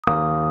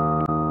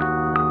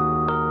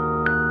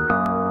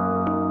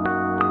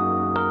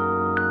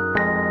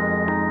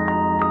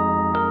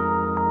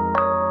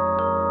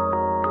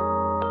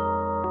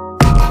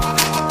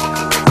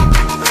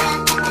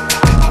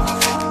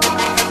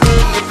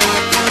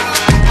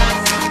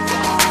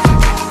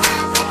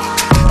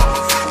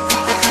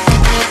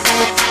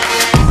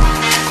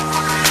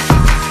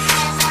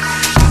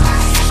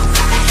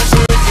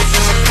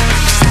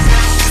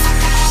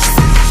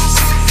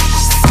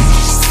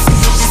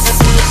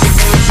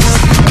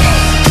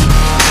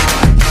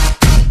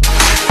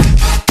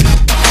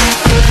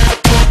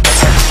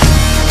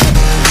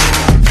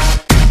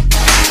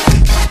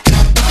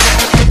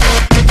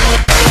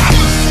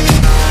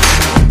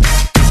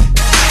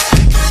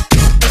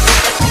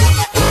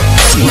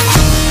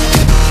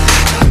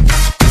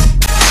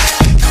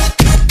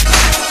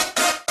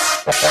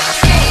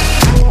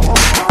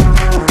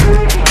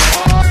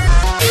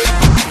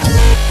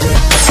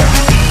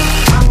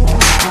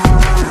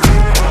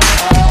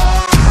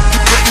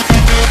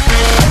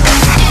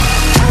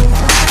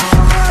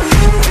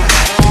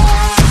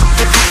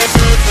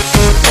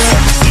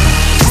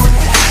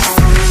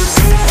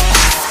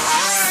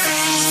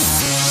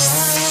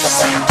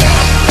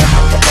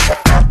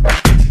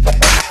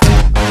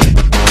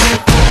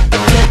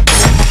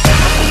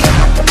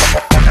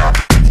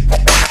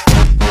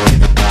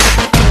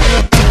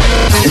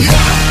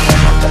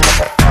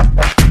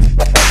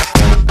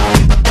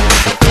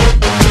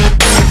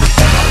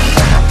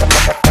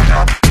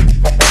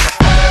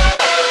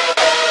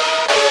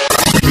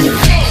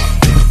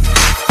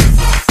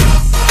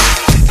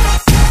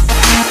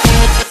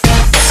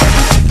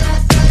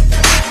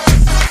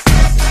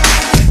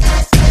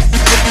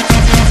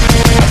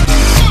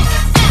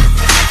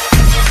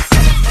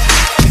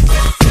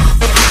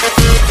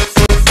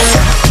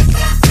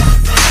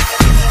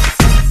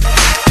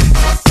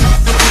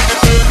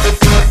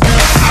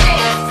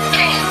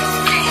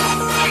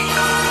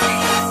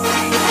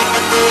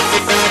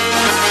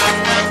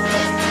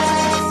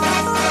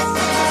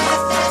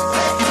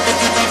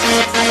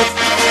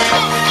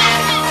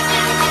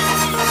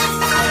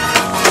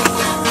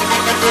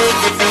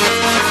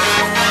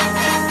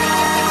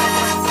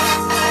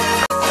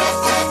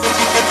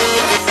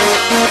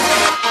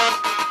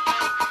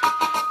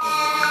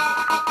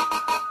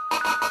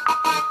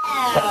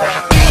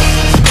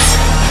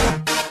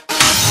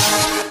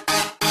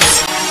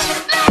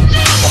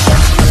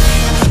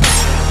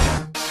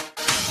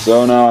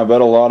So now I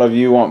bet a lot of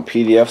you want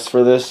PDFs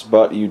for this,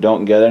 but you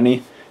don't get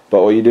any.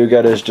 But what you do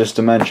get is just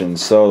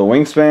dimensions. So the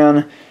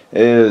wingspan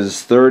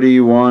is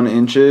 31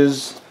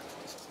 inches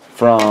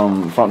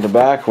from front to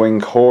back. Wing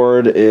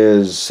chord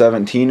is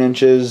 17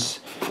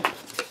 inches.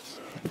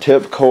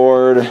 Tip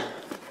chord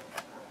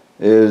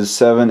is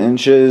 7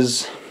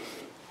 inches.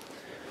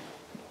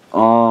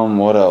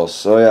 What else?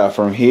 So yeah,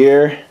 from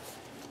here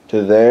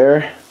to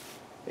there,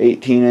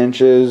 18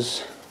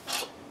 inches.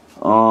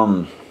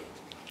 From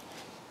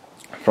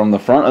the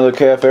front of the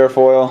KF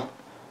airfoil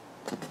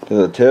to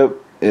the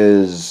tip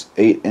is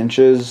 8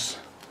 inches.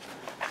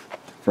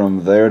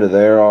 From there to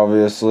there,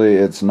 obviously,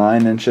 it's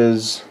 9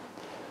 inches.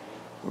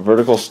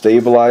 Vertical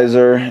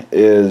stabilizer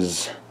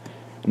is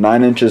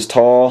 9 inches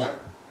tall,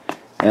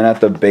 and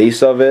at the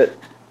base of it,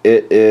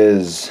 it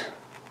is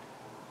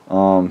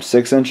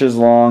 6 inches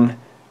long,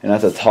 and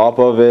at the top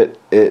of it,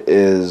 it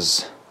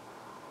is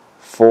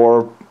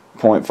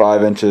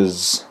 4.5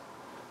 inches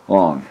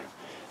long.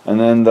 And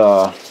then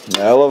the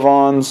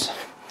elevons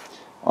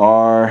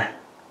are,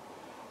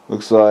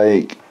 looks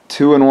like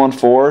 2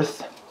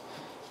 1/4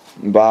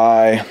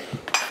 by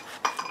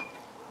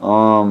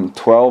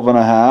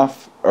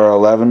 12.5 or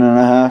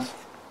 11.5,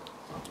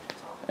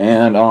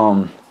 and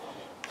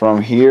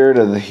from here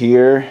to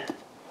here,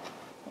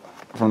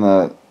 from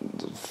that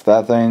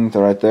thing to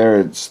right there,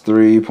 it's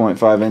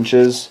 3.5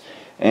 inches.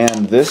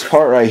 And this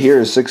part right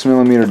here is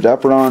 6mm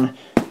Depron.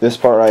 This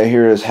part right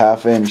here is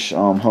 1/2 inch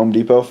Home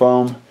Depot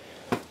foam.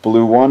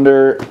 Blue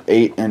Wonder,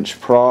 8-inch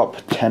prop,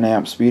 10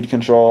 amp speed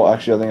control.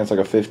 Actually, I think it's like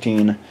a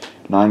 15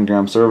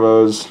 9-gram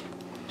servos.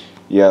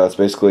 Yeah, that's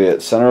basically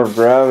it. Center of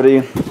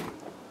gravity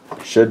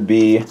should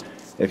be,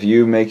 if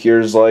you make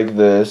yours like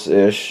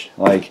this-ish,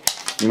 like,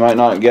 you might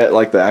not get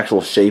like the actual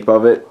shape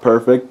of it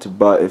perfect,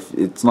 but if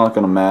it's not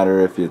gonna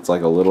matter if it's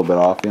like a little bit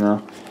off, you know.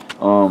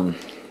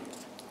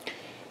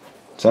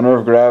 Center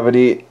of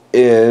gravity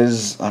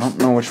is, I don't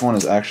know which one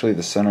is actually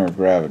the center of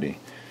gravity.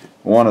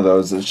 One of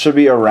those. It should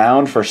be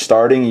around for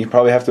starting. You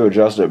probably have to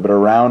adjust it, but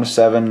around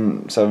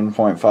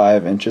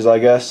 7.5 inches, I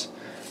guess.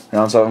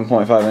 Around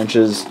 7.5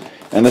 inches.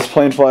 And this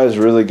plane flies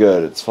really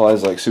good. It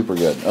flies like super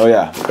good. Oh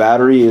yeah,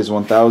 battery is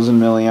 1000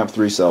 milliamp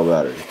 3-cell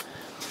battery.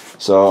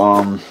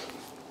 So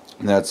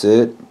that's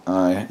it.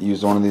 I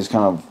used one of these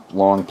kind of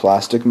long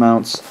plastic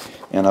mounts,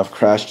 and I've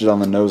crashed it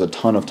on the nose a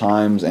ton of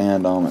times,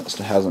 and it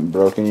hasn't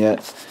broken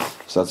yet.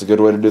 So that's a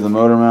good way to do the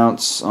motor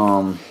mounts.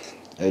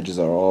 Edges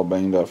are all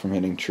banged up from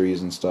hitting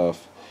trees and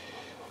stuff.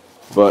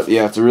 But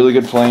yeah, it's a really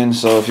good plane,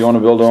 so if you want to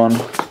build one,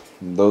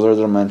 those are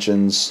the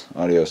dimensions.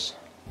 Adios.